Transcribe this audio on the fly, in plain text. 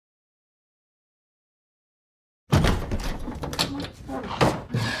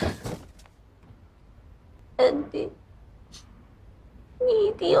安迪，你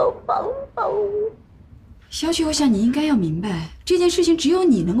一定要帮帮我。小曲，我想你应该要明白，这件事情只有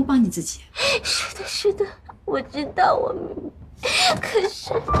你能够帮你自己。是的，是的，我知道，我明白。可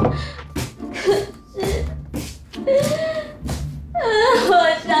是，我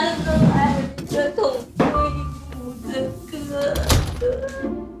上次买了一个同父异母的哥，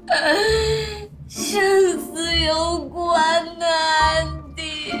生死攸关的安迪。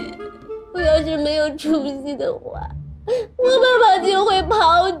我要是没有出息的话，我爸爸就会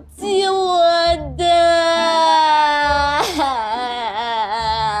抛弃我的。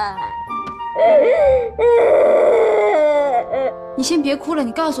你先别哭了，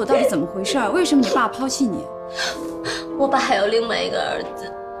你告诉我到底怎么回事？为什么你爸抛弃你？我爸还有另外一个儿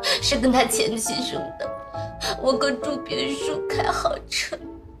子，是跟他前妻生的。我哥住别墅，开豪车。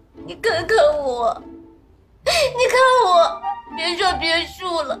你看看我，别说别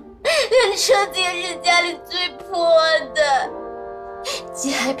墅了，连车子也是家里最破的。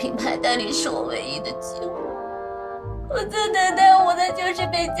机海品牌代理是我唯一的机会。我最等待我的就是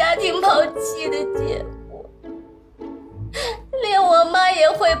被家庭抛弃的结果，连我妈也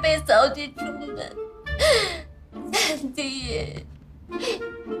会被扫地出门。安迪，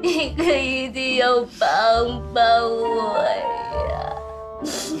你可一定要帮帮我呀！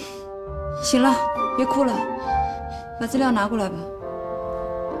行了，别哭了，把资料拿过来吧。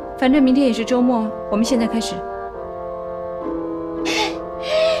反正明天也是周末，我们现在开始。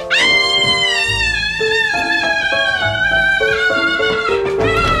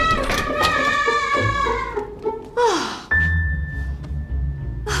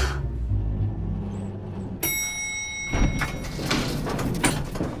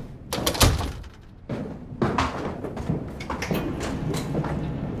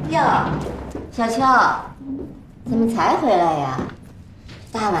哟，小秋，怎么才回来呀？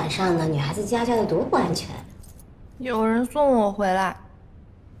大晚上的，女孩子家的多不安全。有人送我回来。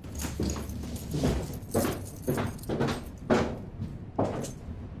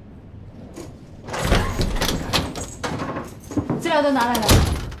资料都拿来了。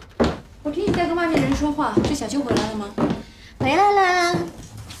我听你在跟外面人说话，是小秋回来了吗？回来了。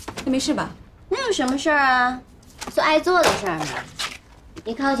你没事吧？那有什么事儿啊？做爱做的事儿呢。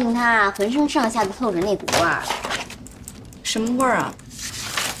一靠近他，浑身上下都透着那股味儿。什么味儿啊？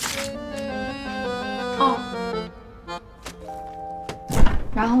哦。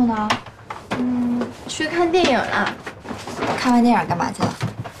然后呢？去看电影了。看完电影干嘛去了？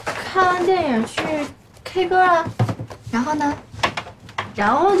看完电影去 K 歌了。然后呢？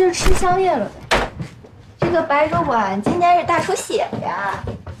然后就吃宵夜了呗。这个白主管今天是大出血呀。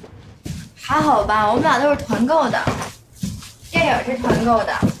还好吧，我们俩都是团购的。电影是团购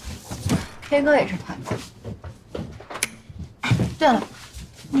的 ，K 歌也是团购。哎，对了，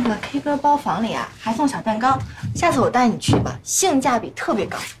那个 K 歌包房里啊还送小蛋糕，下次我带你去吧，性价比特别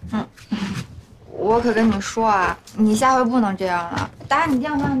高。我可跟你说啊，你下回不能这样了，打你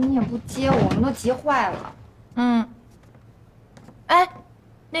电话你也不接，我们都急坏了。哎，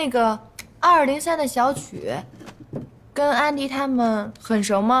那个203的小曲，跟安迪他们很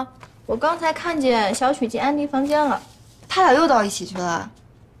熟吗？我刚才看见小曲进安迪房间了。他俩又到一起去了。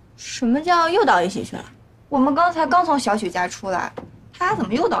什么叫又到一起去了？我们刚才刚从小曲家出来，他俩怎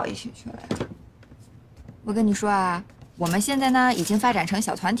么又到一起去了呀？我跟你说啊，我们现在呢已经发展成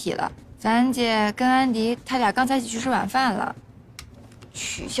小团体了。咱姐跟安迪他俩刚才一起去吃晚饭了。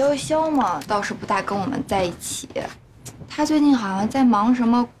曲筱绡嘛，倒是不大跟我们在一起。他最近好像在忙什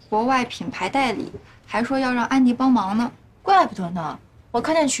么国外品牌代理，还说要让安迪帮忙呢。怪不得呢，我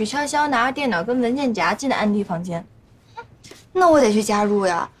看见曲筱绡拿着电脑跟文件夹进了安迪房间。那我得去加入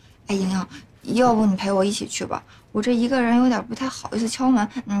呀！哎，莹莹，要不你陪我一起去吧？我这一个人有点不太好意思敲门。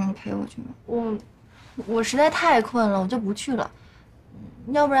你陪我去吧。我实在太困了，我就不去了。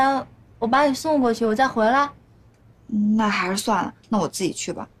要不然我把你送过去，我再回来。那还是算了，那我自己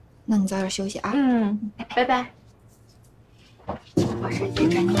去吧。那你早点休息啊。拜拜。我是姐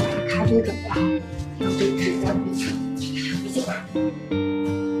赶紧把咖啡准备好，要不就直接回去。回去吧。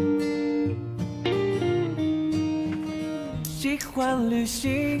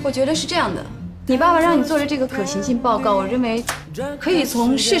我觉得是这样的，你爸爸让你做的这个可行性报告，我认为可以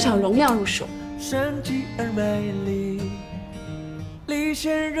从市场容量入手。神奇而美丽，离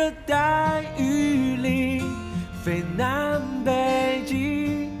线热带雨林，非南北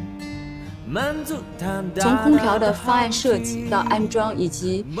极，满足它的。从空调的方案设计到安装，以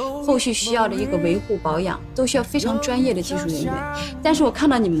及后续需要的一个维护保养，都需要非常专业的技术人员。但是我看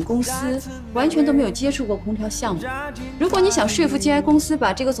到你们公司完全都没有接触过空调项目。如果你想说服 GI 公司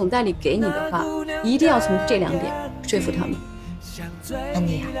把这个总代理给你的话，一定要从这2点说服他们。安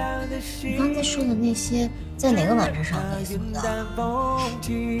迪啊，你刚才说的那些，在哪个晚上上的搜的？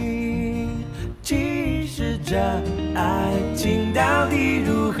其实这爱情到底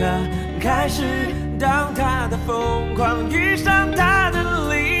如何开始？当他的疯狂遇上他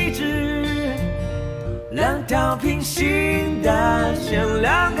的理智，两条平行的线，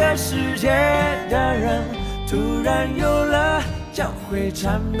两个世界的人，突然有了交汇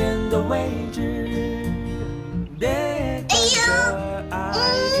缠绵的位置。别管这爱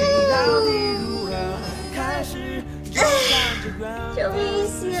情到底如何开始，这危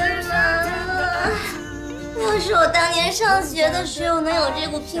险了！要是我当年上学的时候能有这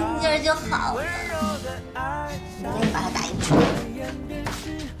股拼劲儿就好了。我给你把它打印出来。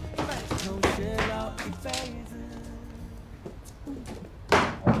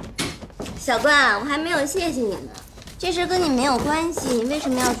小冠，我还没有谢谢你呢。这事跟你没有关系，你为什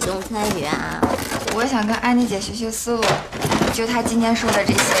么要主动参与啊？我想跟安妮姐学学思路，就她今天说的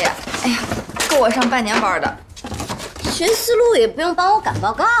这些呀，哎呀，够我上半年班的。学思路也不用帮我赶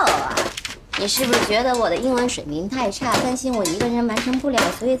报告啊。你是不是觉得我的英文水平太差，担心我一个人完成不了，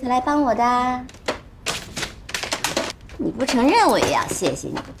所以才来帮我的？你不承认我也要谢谢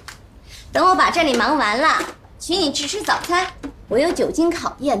你。等我把这里忙完了，请你吃早餐。我有久经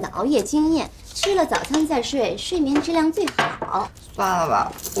考验的熬夜经验，吃了早餐再睡，睡眠质量最好。算了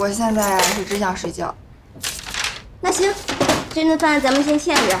吧，我现在是只想睡觉。那行，这顿饭咱们先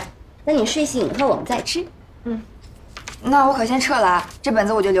欠着，等你睡醒以后我们再吃。嗯，那我可先撤了啊，这本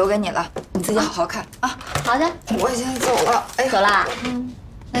子我就留给你了，你自己好好看啊。好的，我先走了。哎，走了。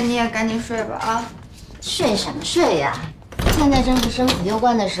那你也赶紧睡吧啊。睡什么睡呀？现在正是生死攸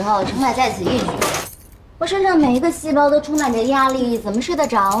关的时候，成败在此一举。我身上每一个细胞都充满着压力，怎么睡得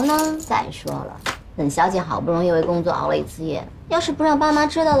着呢？再说了，本小姐好不容易为工作熬了一次夜，要是不让爸妈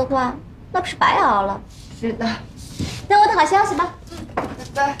知道的话，那不是白熬了？是的，等我的好消息吧。拜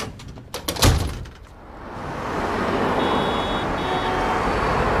拜。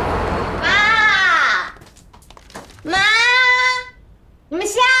妈，你们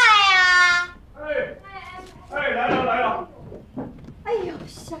下来呀！来了！哎呦，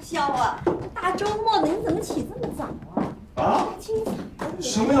潇潇啊，大周末的你怎么起这么早啊？啊？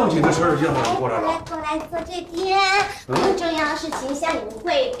什么要紧的事儿让我过来了？过来坐这边，我有重要的事情向你们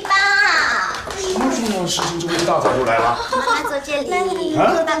汇报。什么重要的事情这么一大早就来了？妈妈坐这里，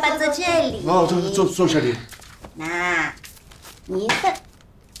爸爸坐这里。哦，坐这里。那，你一份，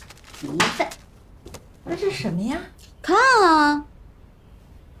你一份。这是什么呀？看啊。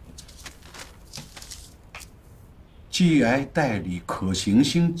季癌代理可行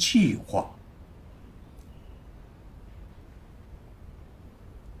性计划。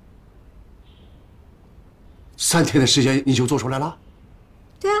3天的时间你就做出来了？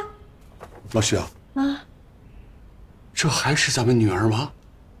对啊。老徐啊，这还是咱们女儿吗？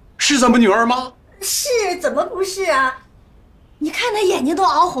是咱们女儿吗？是，怎么不是啊？你看她眼睛都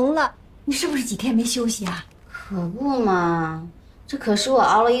熬红了，你是不是几天没休息啊？可不嘛，这可是我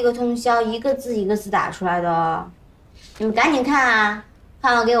熬了一个通宵，一个字一个字打出来的哦。你们赶紧看啊，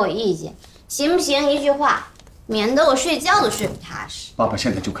看完给我意见，行不行？一句话，免得我睡觉都睡不踏实。爸爸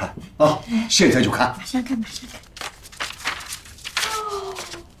现在就看啊，现在就看。马上看，马上看。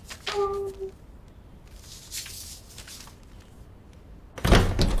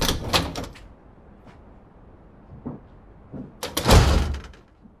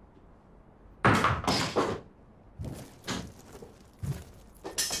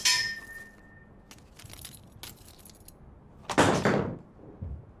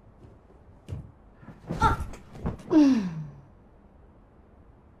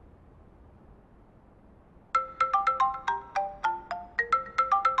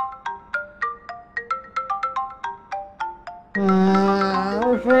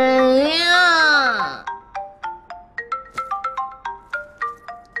谁呀？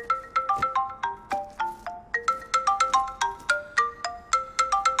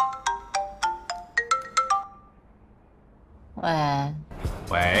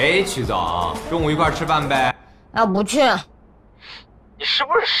喂，曲总，中午一块吃饭呗？要不去？你是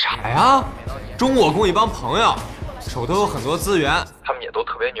不是傻呀？中午我跟我一帮朋友，手头有很多资源，他们也都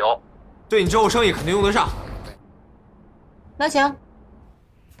特别牛，对你之后生意肯定用得上。那行。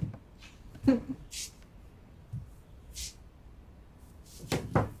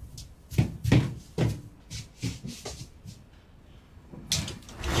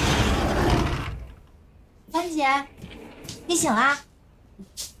樊姐，你醒啦？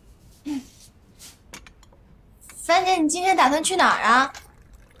樊姐，你今天打算去哪儿啊？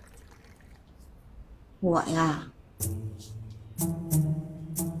我呀，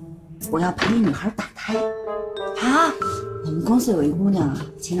我要陪一女孩打胎。啊？我们公司有一姑娘啊，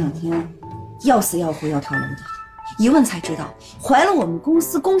前2天要死要活要跳楼的，一问才知道怀了我们公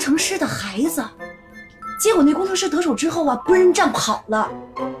司工程师的孩子。结果那工程师得手之后啊，不认账跑了。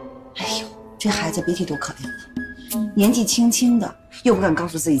哎呦，这孩子别提多可怜了，年纪轻轻的，又不敢告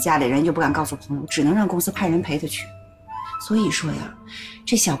诉自己家里人，又不敢告诉朋友，只能让公司派人陪她去。所以说呀，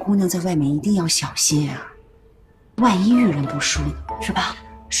这小姑娘在外面一定要小心啊，万一遇人不淑呢，是吧？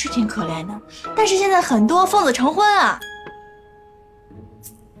是挺可怜的，但是现在很多奉子成婚啊。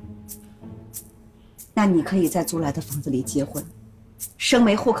那你可以在租来的房子里结婚，生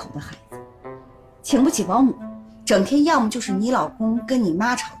没户口的孩子，请不起保姆，整天要么就是你老公跟你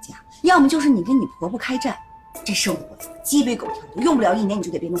妈吵架，要么就是你跟你婆婆开战，这生活呀鸡飞狗跳的，用不了1年你就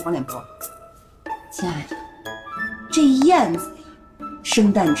得变成黄脸婆。亲爱的，这燕子呀，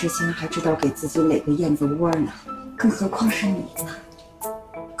生蛋之前还知道给自己垒个燕子窝呢，更何况是你呢？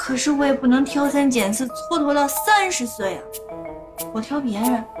可是我也不能挑3拣4，蹉跎到30岁啊！我挑别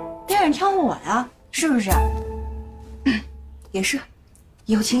人，别人挑我呀，是不是？也是，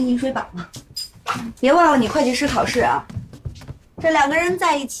友情饮水饱嘛。别忘了你会计师考试啊！这2个人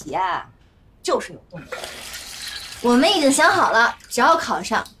在一起啊，就是有动力。我们已经想好了，只要考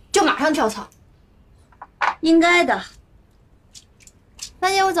上就马上跳槽。应该的。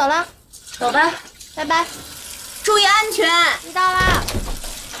三姐，我走了，走吧，拜拜，注意安全。知道啦。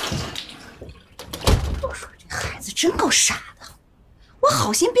我说这孩子真够傻的，我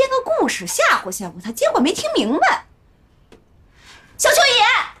好心编个故事吓唬吓唬他，结果没听明白。小秋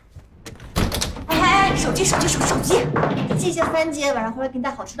野，哎，手机，谢谢三姐，晚上回来给你带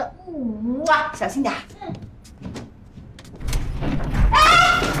好吃的。哇，小心点。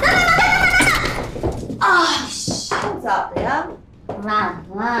啊，够早的呀。晚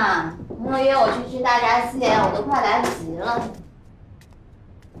了，朋友约我去吃大闸蟹，我都快来不及了。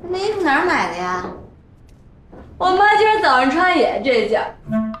这衣服哪儿买的呀？我妈今儿早上穿也这件。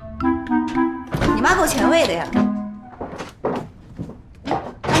你妈够前卫的呀。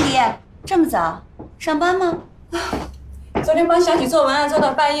安迪，这么早上班吗？昨天帮小曲做文案做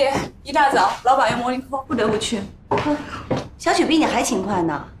到半夜，一大早老板要模拟课，不得不去。小曲比你还勤快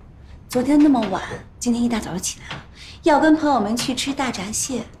呢，昨天那么晚，今天一大早就起来了，要跟朋友们去吃大闸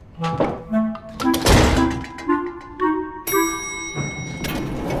蟹。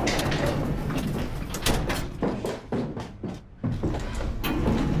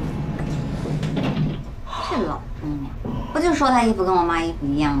这老姑娘，不就说她衣服跟我妈衣服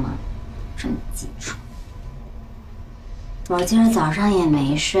一样吗？真记仇。我今儿早上也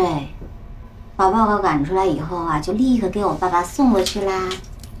没睡，把报告赶出来以后啊，就立刻给我爸爸送过去啦，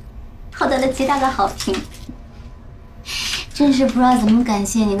获得了极大的好评。真是不知道怎么感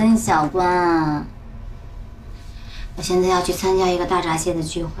谢你跟小关啊！我现在要去参加一个大闸蟹的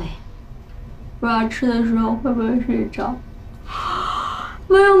聚会，不知道吃的时候会不会睡着。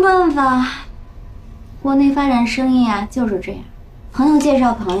没有办法，国内发展生意啊就是这样，朋友介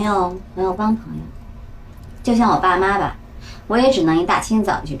绍朋友，朋友帮朋友。就像我爸妈吧，我也只能一大清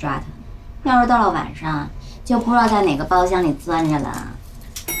早去抓他，要是到了晚上，就不知道在哪个包厢里钻着了。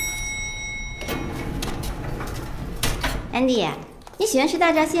安迪，你喜欢吃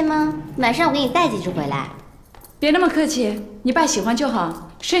大闸蟹吗？晚上我给你带几只回来。别那么客气，你爸喜欢就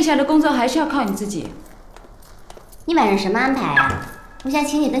好，剩下的工作还是要靠你自己。你晚上什么安排啊？我想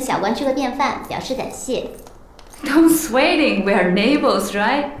请你跟小关吃个便饭，表示感谢。Don't sweating, we are neighbors,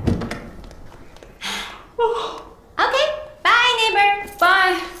 right? Okay, bye, neighbor.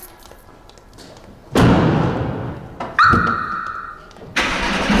 Bye.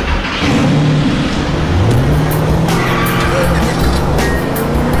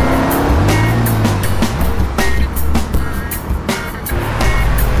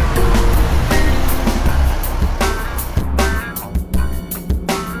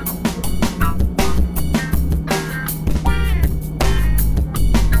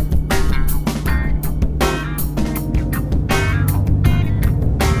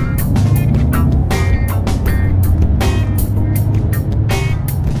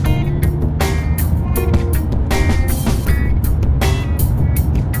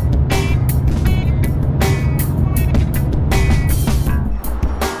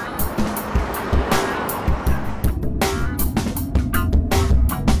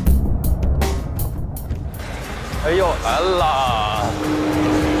 哎呦，来啦！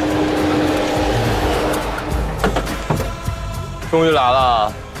终于来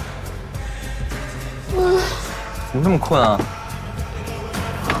了。怎么这么困啊？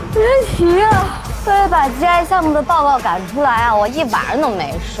别提啊，为了把 GI 项目的报告赶出来啊，我一晚上都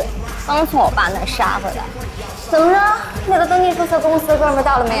没睡，刚从我爸那杀回来。怎么着？那个登记注册公司的哥们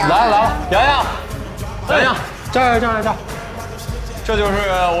到了没有？来了，洋洋，这儿。这就是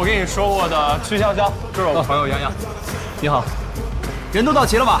我跟你说过的曲筱绡，这是我朋友洋洋。你好，人都到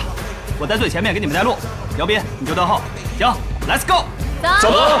齐了吧？我在最前面给你们带路，姚斌你就蹲后。行 ，Let's go。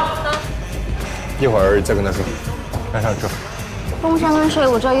走。一会儿再跟他说，让上车。工商跟税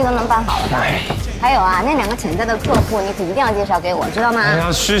务周一都能办好了吧？还有啊，那2个潜在的客户，你可一定要介绍给我，知道吗？哎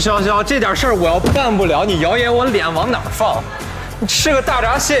呀，曲筱绡，这点事儿我要办不了，你谣言我脸往哪儿放？你吃个大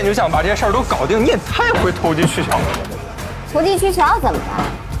闸蟹你就想把这些事儿都搞定，你也太会投机取巧了。投机取巧怎么了？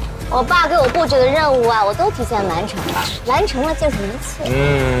我爸给我布置的任务啊，我都提前完成了，完成了就是一切。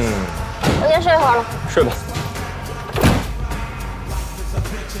我先睡会儿了。睡吧。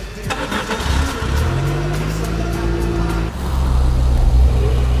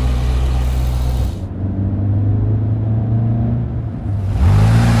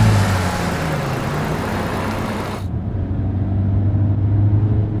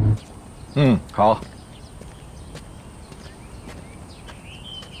好。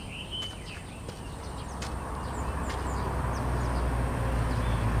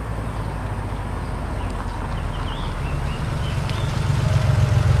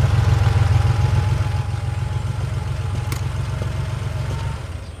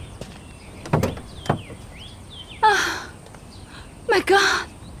My God，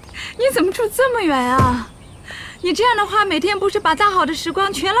 你怎么住这么远啊？你这样的话，每天不是把大好的时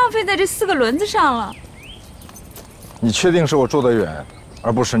光全浪费在这4个轮子上了？你确定是我住得远，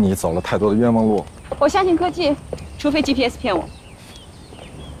而不是你走了太多的冤枉路？我相信科技，除非 GPS 骗我。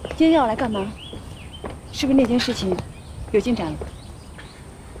今天要我来干嘛？是不是那件事情有进展了？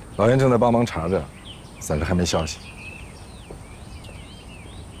老严正在帮忙查着，暂时还没消息。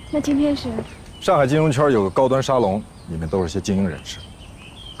那今天是？上海金融圈有个高端沙龙，里面都是些精英人士。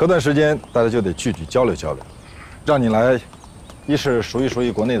隔段时间大家就得聚交流交流。让你来，一是熟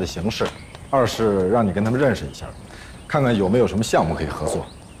悉国内的形势，二是让你跟他们认识一下，看看有没有什么项目可以合作。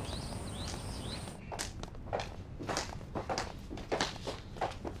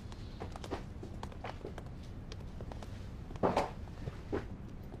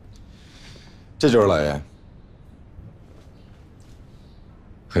这就是老严，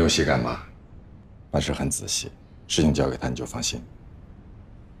很有喜感吧？办事很仔细，事情交给他你就放心。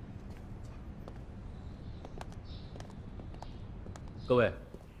各位，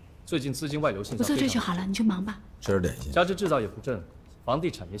最近资金外流现象，我做这就好了，你去忙吧。吃点点心。加之制造业不振，房地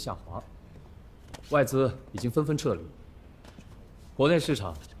产业下滑，外资已经纷纷撤离。国内市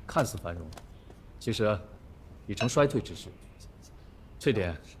场看似繁荣，其实已成衰退之势。这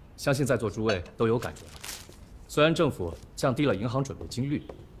点相信在座诸位都有感觉。虽然政府降低了银行准备金率，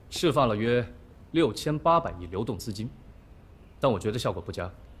释放了约6800亿流动资金，但我觉得效果不佳。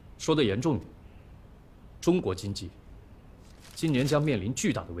说得严重一点，中国经济今年将面临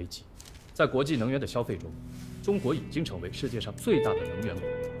巨大的危机。在国际能源的消费中，中国已经成为世界上最大的能源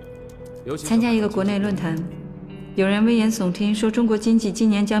国。参加一个国内论坛，有人危言耸听说中国经济今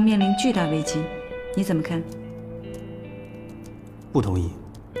年将面临巨大危机，你怎么看？不同意。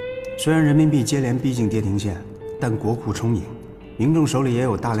虽然人民币接连逼近跌停线，但国库充盈，民众手里也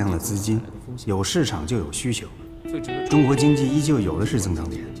有大量的资金，有市场就有需求，中国经济依旧有的是增长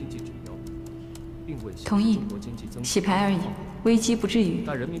点。同意，洗牌而已，危机不至于。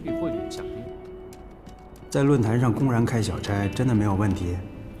但人民币汇率下跌，在论坛上公然开小差，真的没有问题？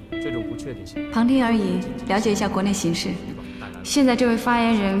这种不确定性，旁听而已，了解一下国内形势。现在这位发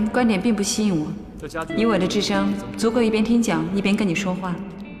言人观点并不吸引我，以我的智商，足够一边听讲一边跟你说话。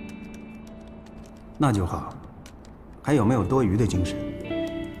那就好。还有没有多余的精神？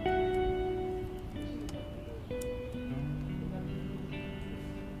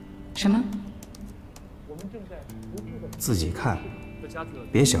什么？自己看，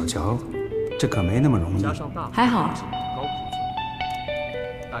别小瞧，这可没那么容易。还好。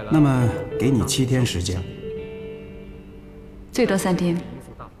那么给你7天时间，最多3天。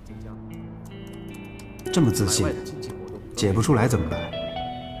这么自信，解不出来怎么办？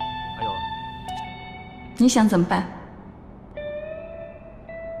你想怎么办？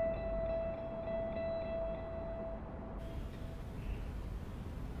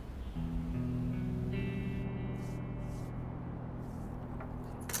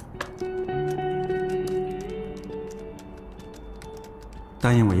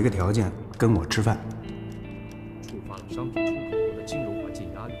答应我一个条件，跟我吃饭。触发了商品出口国的金融环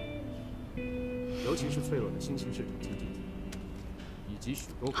境压力，尤其是脆弱的新兴市场经济体，以及许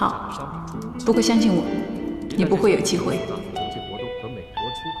多国家的商品出口。不过相信我，你不会有机会。经济活动和美国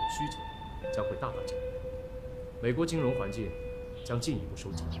出口需求将会大大降低，美国金融环境将进一步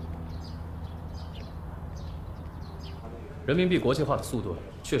收紧。人民币国际化的速度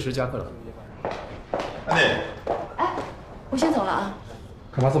确实加快了很多。安迪，我先走了啊。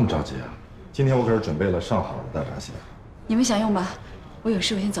干嘛这么着急啊？今天我可是准备了上好的大闸蟹。你们想用吧？我有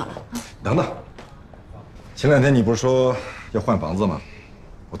事，我先走了啊。等等，前2天你不是说要换房子吗？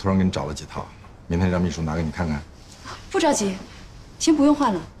我突然给你找了几套，明天让秘书拿给你看看。不着急，先不用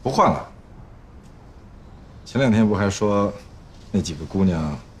换了。不换了。前2天不还说那几个姑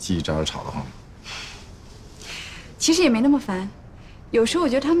娘叽叽喳喳吵得慌吗？其实也没那么烦，有时候我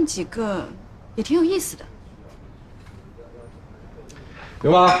觉得她们几个也挺有意思的。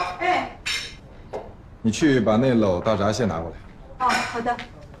刘妈，哎，你去把那篓大闸蟹拿过来。哦，好的。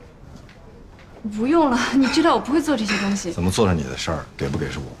不用了，你知道我不会做这些东西。怎么做是你的事儿，给不给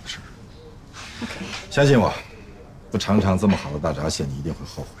是我的事儿。OK， 相信我，不尝尝这么好的大闸蟹，你一定会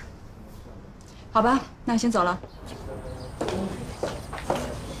后悔。好吧，那我先走了。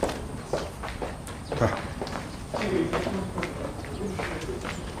快。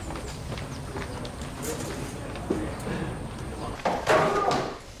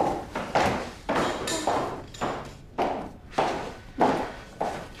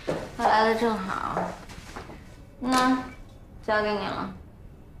他来的正好，那交给你了。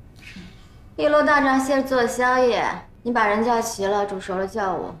一箩大闸蟹做宵夜，你把人叫齐了，煮熟了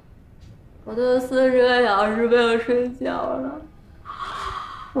叫我。我都40个小时没有睡觉了。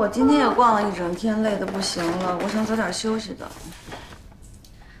我今天也逛了一整天，累得不行了，我想早点休息的。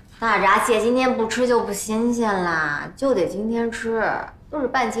大闸蟹今天不吃就不新鲜啦，就得今天吃，都是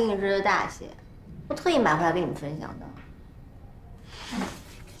半斤1只的大蟹，我特意买回来给你们分享的。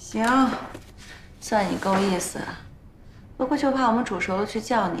行，算你够意思。不过就怕我们煮熟了去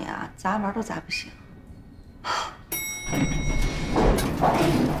叫你啊，砸门都砸不醒。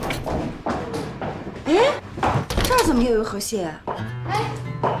哎，这儿怎么又有盒蟹啊？哎，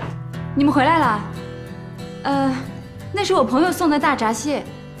你们回来了？那是我朋友送的大闸蟹，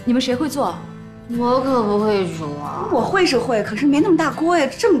你们谁会做？我可不会煮啊。我会是会，可是没那么大锅呀，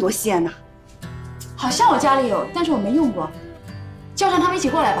这么多蟹呢。好像我家里有，但是我没用过。叫上他们一起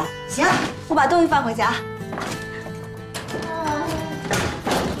过来吧。行，我把东西放回去啊。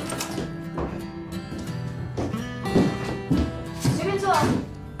随便坐。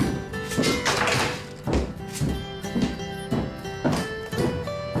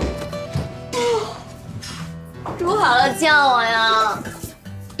煮好了叫我呀。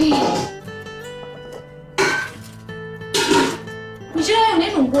你知道有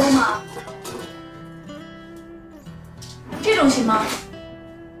哪种锅吗？这种行吗？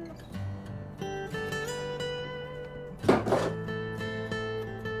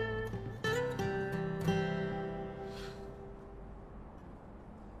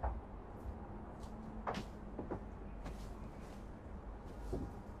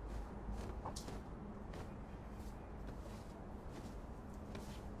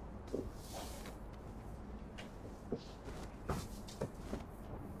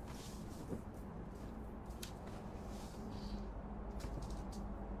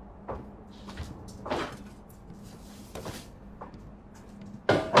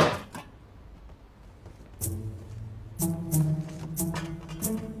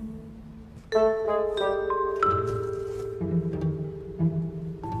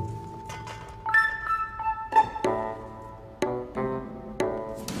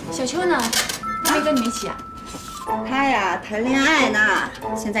小秋呢？他没跟你们一起啊？他呀，谈恋爱呢，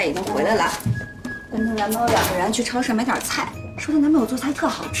现在已经回来了，跟她男朋友2个人去超市买点菜，说她男朋友做菜特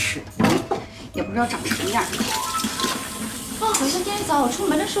好吃，也不知道长什么样。哦，好像今天早我出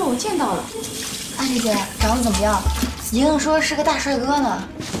门的时候我见到了。安迪姐长得怎么样？莹莹说是个大帅哥呢。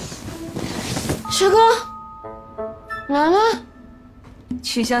帅哥，来了。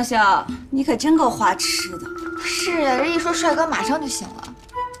曲筱绡，你可真够花痴的。是呀，这一说帅哥马上就醒了。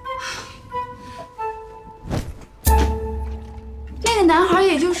那个男孩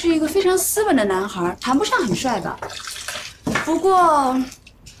也就是一个非常斯文的男孩，谈不上很帅吧。不过，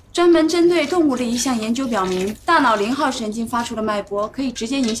专门针对动物的一项研究表明，大脑0号神经发出的脉波可以直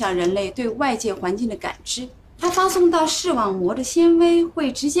接影响人类对外界环境的感知。它发送到视网膜的纤维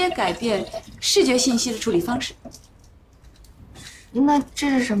会直接改变视觉信息的处理方式。那这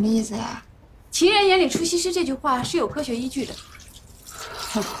是什么意思呀？情人眼里出西施这句话是有科学依据的。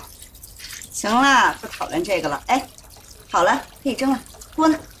行了，不讨论这个了。哎，好了，可以蒸了。锅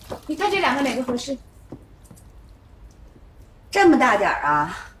呢？你看这2个哪个合适？这么大点儿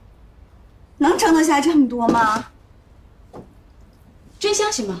啊，能蒸得下这么多吗？蒸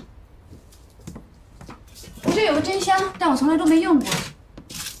箱行吗？我这有个蒸箱，但我从来都没用过。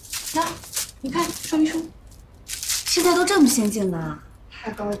来，你看说明书。现在都这么先进了，太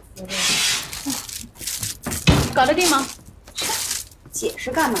高级了。搞得定吗？解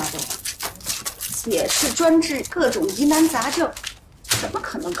释干嘛的？且是专治各种疑难杂症，怎么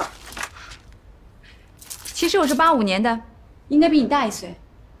可能搞？其实我是85年的，应该比你大1岁。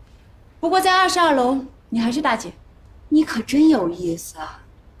不过在22楼，你还是大姐。你可真有意思啊，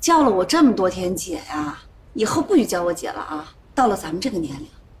叫了我这么多天姐呀，以后不许叫我姐了啊！到了咱们这个年龄，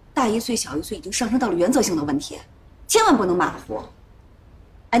大1岁小1岁已经上升到了原则性的问题，千万不能马虎。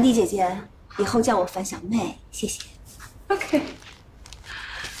安迪姐姐，以后叫我樊小妹，谢谢。OK，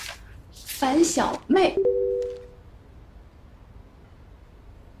 樊小妹。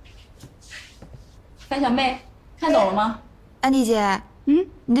樊小妹，看懂了吗？安迪姐，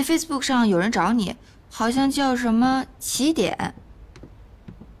你的 Facebook 上有人找你，好像叫什么起点。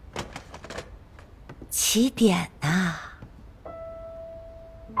起点呐。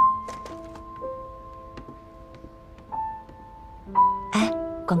哎，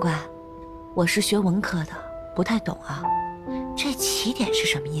关关，我是学文科的，不太懂啊。这起点是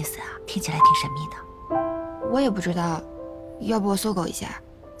什么意思啊？听起来挺神秘的。我也不知道，要不我搜狗一下？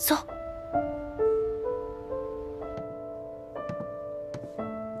搜。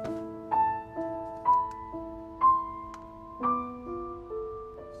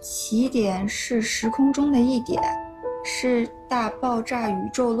起点是时空中的一点，是大爆炸宇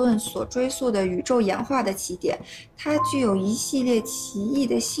宙论所追溯的宇宙演化的起点。它具有一系列奇异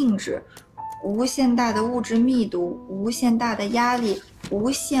的性质：无限大的物质密度、无限大的压力、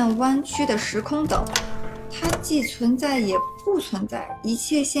无限弯曲的时空等。它既存在也不存在，一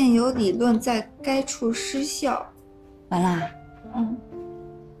切现有理论在该处失效。完了，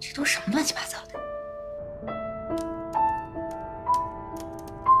这都什么乱七八糟的？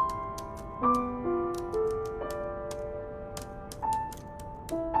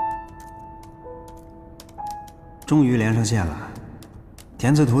终于连上线了，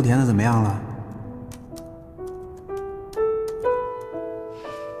填字图填的怎么样了？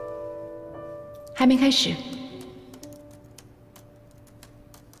还没开始。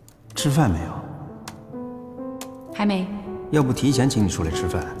吃饭没有？还没。要不提前请你出来吃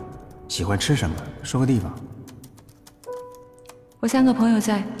饭？喜欢吃什么？说个地方。我3个朋友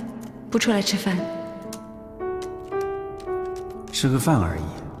在，不出来吃饭。吃个饭而已，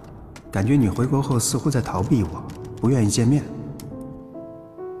感觉你回国后似乎在逃避我，不愿意见面。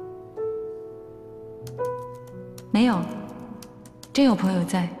没有，真有朋友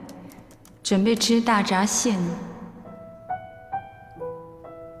在，准备吃大闸蟹呢。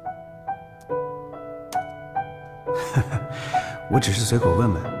我只是随口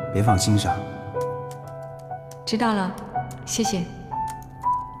问问，别放心上。知道了，谢谢。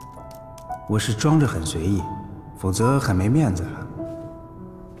我是装着很随意，否则很没面子了。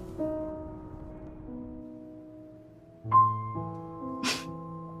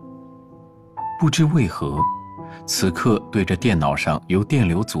不知为何，此刻对着电脑上由电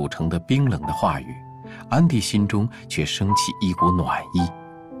流组成的冰冷的话语，安迪心中却升起一股暖意。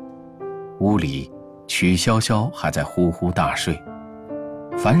屋里，曲筱绡还在呼呼大睡，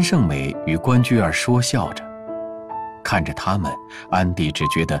樊胜美与关雎儿说笑着，看着他们，安迪只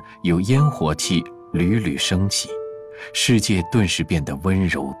觉得有烟火气屡屡升起，世界顿时变得温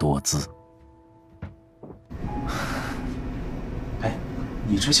柔多姿。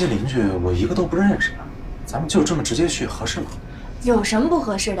你这些邻居我一个都不认识，咱们就这么直接去合适吗？有什么不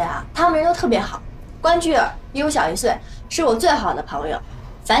合适的呀？他们人都特别好。关雎儿比我小1岁，是我最好的朋友。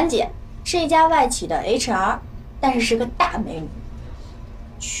樊姐是一家外企的 HR， 但是是个大美女。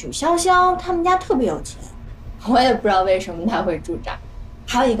曲筱绡他们家特别有钱，我也不知道为什么她会住这儿。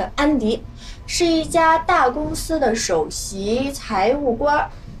还有一个安迪，是一家大公司的首席财务官，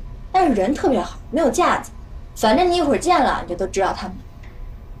但是人特别好，没有架子。反正你一会儿见了，你就都知道他们。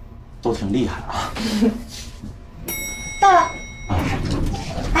都挺厉害啊！到了，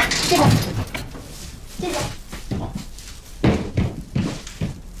哎，这个，谢谢。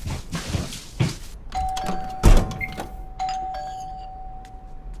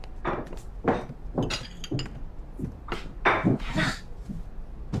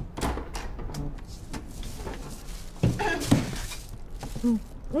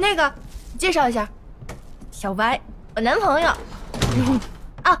那个，介绍一下，小白，我男朋友。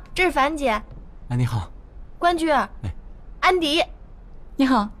啊，这是樊姐。哎，你好。关雎儿。哎，安迪。你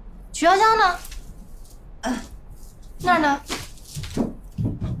好。曲筱绡呢？那儿呢？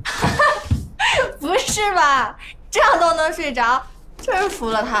不是吧？这样都能睡着，真服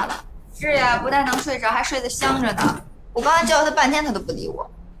了他了。是呀，不但能睡着，还睡得香着呢。我刚才叫他半天，他都不理我。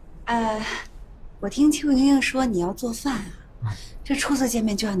我听邱莹莹说你要做饭啊，这初次见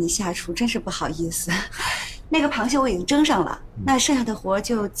面就让你下厨，真是不好意思。那个螃蟹我已经蒸上了，那剩下的活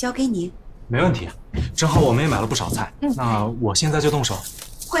就交给你。没问题，正好我们也买了不少菜，那我现在就动手。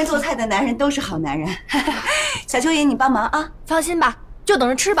会做菜的男人都是好男人。小蚯蚓，你帮忙啊！放心吧，就等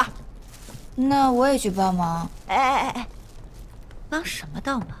着吃吧。那我也去帮忙。哎，帮什么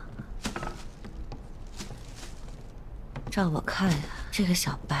倒忙啊？照我看呀，这个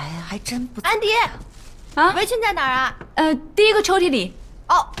小白啊，还真不……安迪，啊，围裙在哪儿啊？第一个抽屉里。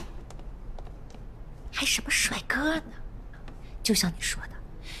哦，还什么帅哥呢？就像你说的，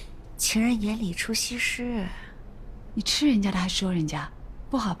情人眼里出西施。你吃人家的还说人家，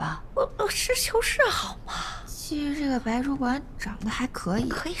不好吧？我实事求是好吗？其实这个白主管长得还可以，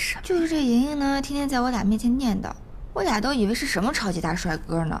可以什么？就是这莹莹呢，天天在我俩面前念叨，我俩都以为是什么超级大帅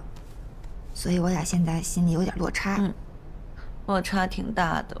哥呢，所以我俩现在心里有点落差。落差挺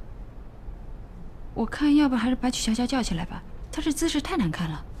大的。我看要不还是把曲筱绡叫起来吧，她这姿势太难看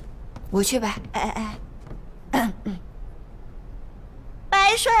了。我去吧。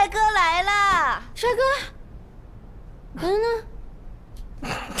白帅哥来了，帅哥，人呢？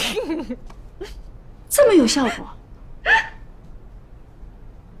这么有效果？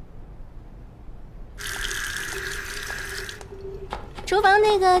厨房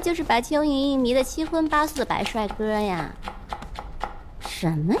那个就是把邱莹莹迷得七荤八素的白帅哥呀。什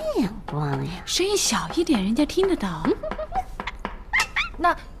么眼光呀！声音小一点，人家听得到。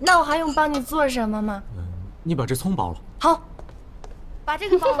那我还用帮你做什么吗？你把这葱包了。好，把这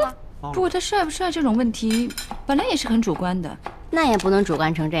个包了。不过他帅不帅这种问题，本来也是很主观的。那也不能主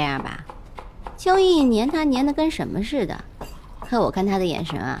观成这样吧？邱莹莹黏他黏得跟什么似的，可我看他的眼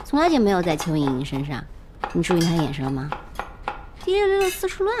神啊，从来就没有在邱莹莹身上。你注意他眼神了吗？滴溜溜的四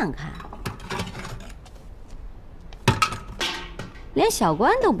处乱看，连小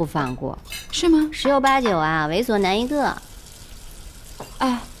关都不放过，是吗？十有八九啊，猥琐男一个。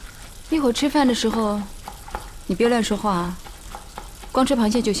哎，一会儿吃饭的时候，你别乱说话啊，光吃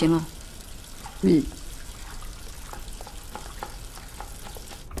螃蟹就行了。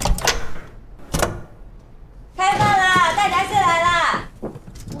开饭啦！大闸蟹来啦！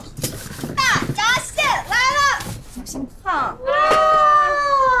大闸蟹来了，小心烫！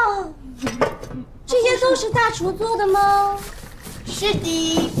这些都是大厨做的吗？是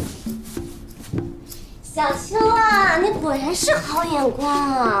的。小秋啊，你果然是好眼光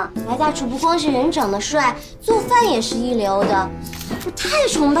啊！白大厨不光是人长得帅，做饭也是一流的，我太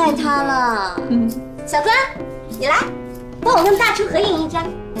崇拜他了。小关，你来，帮我跟大厨合影一张。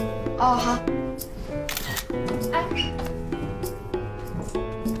哦，好。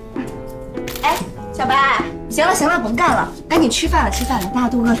哎，小白，行了行了，甭干了，赶紧吃饭了，大家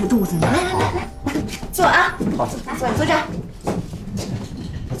都饿着肚子呢。来，坐啊！好，坐这儿。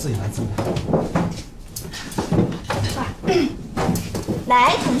我自己来。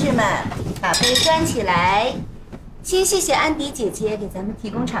来，同志们，把杯端起来。先谢谢安迪姐姐给咱们提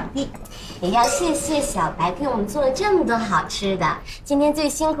供场地，也要谢谢小白给我们做了这么多好吃的。今天最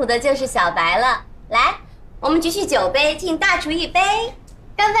辛苦的就是小白了。来，我们举起酒杯，敬大厨一杯，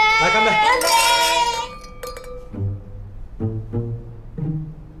干杯！来，干杯！干杯！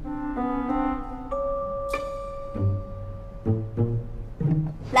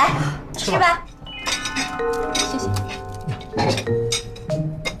来，吃吧。谢谢。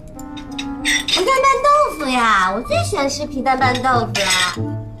皮蛋拌豆腐呀，我最喜欢吃皮蛋拌豆腐了。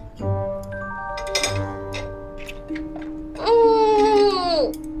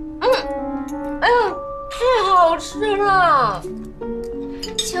太好吃了！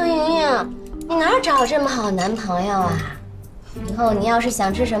邱莹莹，你哪儿找这么好男朋友啊？以后你要是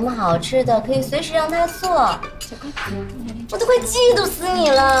想吃什么好吃的，可以随时让他做。我都快嫉妒死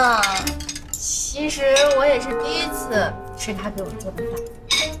你了。其实我也是第一次吃他给我做的饭。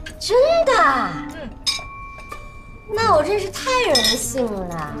真的？那我真是太荣幸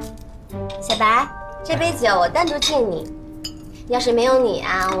了。小白，这杯酒我单独敬你。要是没有你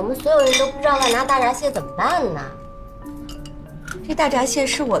啊，我们所有人都不知道该拿大闸蟹怎么办呢。这大闸蟹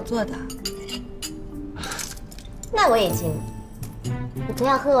是我做的。那我也敬你。你可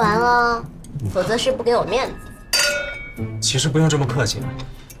要喝完哦，否则是不给我面子。其实不用这么客气，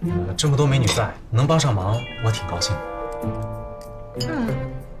这么多美女在，能帮上忙，我挺高兴。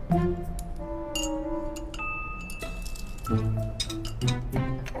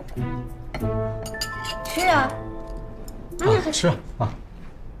吃啊！吃啊！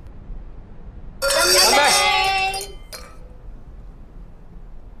干杯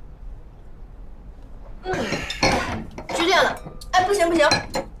！10点了，哎，不行，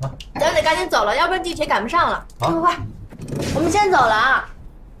咱得赶紧走了，要不然地铁赶不上了。快，我们先走了啊！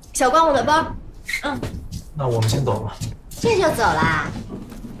小关，我的包。那我们先走了。这就走啦？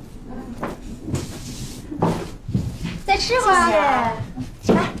再吃会儿。来，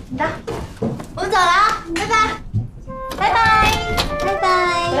你的。我们走了啊，拜拜。拜拜。拜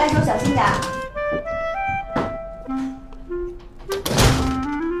拜。回来时候小心点。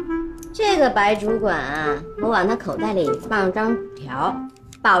这个白主管啊，我往他口袋里放了张纸条，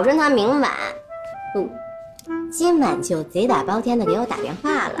保证他明晚今晚就贼打包天的给我打电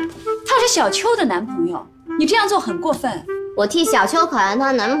话了。他是小秋的男朋友，你这样做很过分。我替小秋考验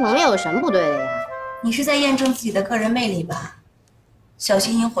她男朋友有什么不对的呀？你是在验证自己的个人魅力吧？小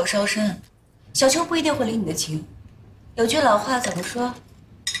心引火烧身，小秋不一定会领你的情。有句老话怎么说？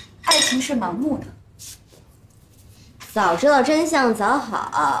爱情是盲目的。早知道真相早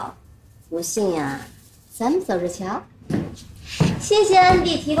好，不信呀，咱们走着瞧。谢谢安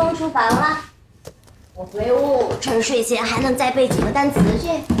迪提供厨房了，我回屋趁睡前还能再背几个单词去。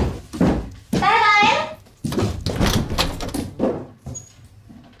拜拜。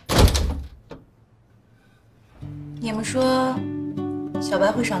你们说，小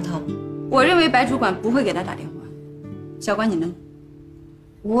白会上套吗？我认为白主管不会给他打电话。小关，你呢？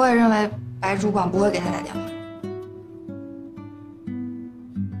我也认为白主管不会给他打电话。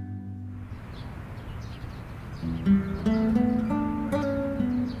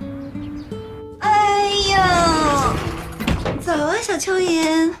哎呀，早啊，小蚯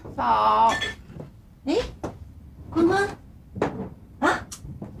蚓。早。哎，关关，啊，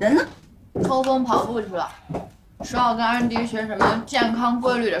人呢？抽风跑步去了，说要跟安迪学什么健康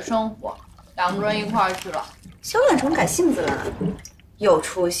规律的生活，两个人一块儿去了。小懒虫改性子了，有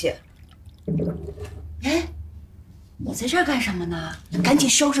出息。哎，你在这儿干什么呢？赶紧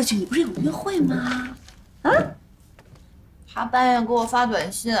收拾去，你不是有约会吗？啊？他半夜给我发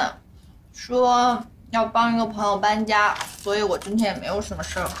短信，说要帮一个朋友搬家，所以我今天也没有什么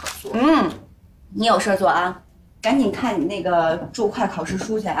事儿可做。你有事儿做啊？赶紧看你那个注会考试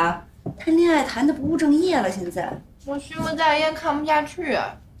书去啊！谈恋爱谈的不务正业了，现在。我心不在焉，看不下去。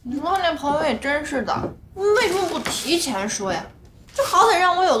你说那朋友也真是的，为什么不提前说呀？这好歹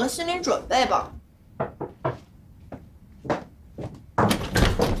让我有个心理准备吧。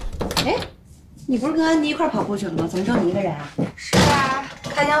哎，你不是跟安迪一块跑步去了吗？怎么只有你一个人啊？是啊，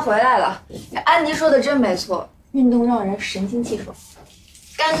开天回来了。安迪说的真没错，运动让人神清气爽。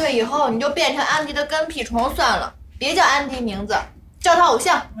干脆以后你就变成安迪的跟屁虫算了，别叫安迪名字，叫他偶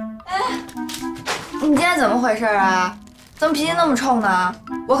像。哎，你今天怎么回事啊？怎么脾气那么冲呢？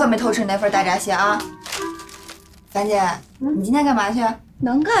我可没偷吃那份大闸蟹啊！樊姐，你今天干嘛去？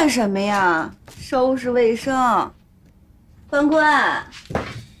能干什么呀？收拾卫生。关关，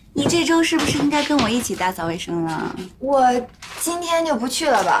你这周是不是应该跟我一起打扫卫生了？我今天就不去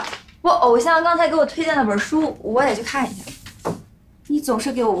了吧。我偶像刚才给我推荐了本书，我得去看一下。你总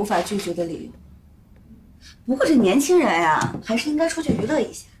是给我无法拒绝的理由。不过这年轻人呀，还是应该出去娱乐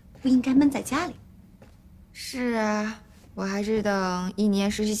一下，不应该闷在家里。是啊，我还是等1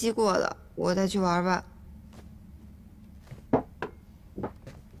年实习期过了，我再去玩吧。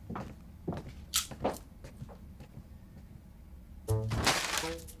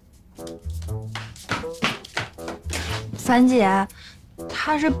樊姐，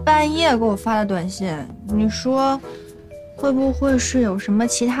她是半夜给我发的短信，你说会不会是有什么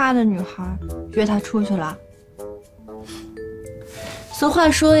其他的女孩约她出去了？俗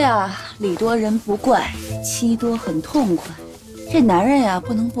话说呀，礼多人不怪，妻多很痛快。这男人呀，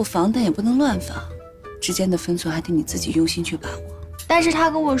不能不防，但也不能乱防，之间的分寸还得你自己用心去把握。但是他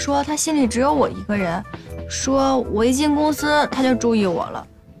跟我说，他心里只有我一个人，说我一进公司他就注意我了。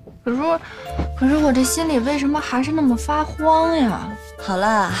可是我这心里为什么还是那么发慌呀？好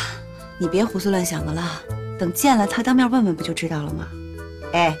了，你别胡思乱想的了，等见了他当面问问不就知道了吗？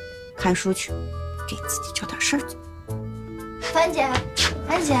哎，看书去，给自己找点事儿做。樊姐，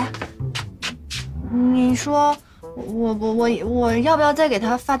你说我要不要再给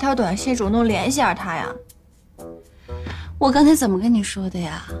他发条短信，主动联系下他呀？我刚才怎么跟你说的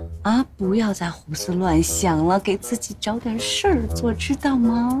呀？啊，不要再胡思乱想了，给自己找点事儿做，知道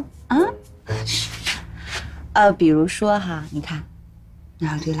吗？啊，比如说哈，你看，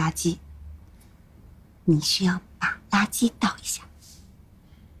那有堆垃圾，你需要把垃圾倒一下。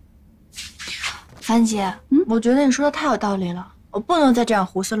樊姐，我觉得你说的太有道理了，我不能再这样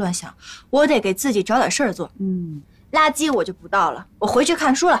胡思乱想，我得给自己找点事儿做。垃圾我就不倒了，我回去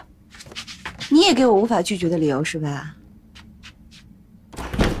看书了。你也给我无法拒绝的理由是吧？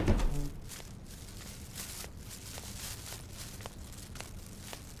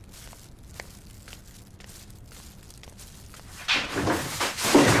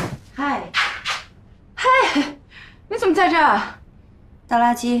嗨，你怎么在这儿？倒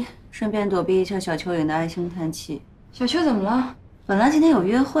垃圾，顺便躲避一下小蚯蚓的唉声叹气。小秋怎么了？本来今天有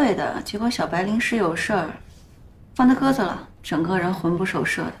约会的，结果小白临时有事儿，放他鸽子了，整个人魂不守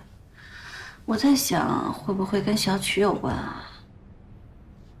舍的。我在想，会不会跟小曲有关啊？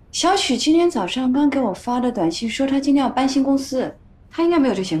小曲今天早上刚给我发的短信说，他今天要搬新公司，他应该没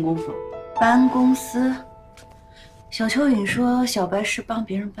有这闲工夫。搬公司？小蚯蚓说小白是帮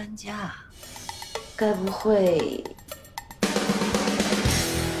别人搬家，该不会？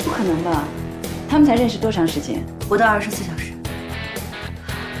不可能吧？他们才认识多长时间？不到24小时。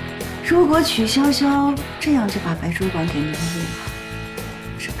如果曲筱绡这样就把白主管给迷路了，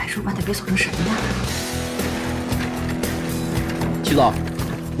这白主管得被揍成什么样啊？曲总，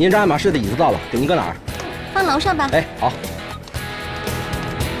您这爱马仕的椅子到了，给您搁哪儿？放楼上吧。哎，好。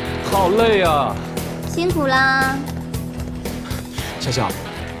好累啊！辛苦啦。筱绡，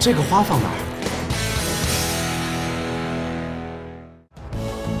这个花放哪儿？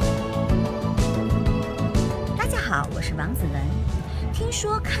大家好，我是王子文。听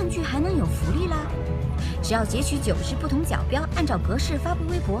说看剧还能有福利啦！只要截取9支不同角标，按照格式发布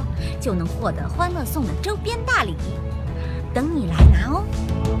微博，就能获得欢乐颂的周边大礼，等你来拿哦！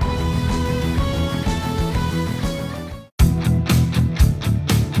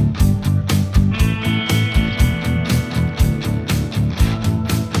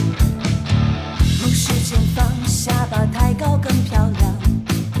目视前方，下巴抬高更漂亮。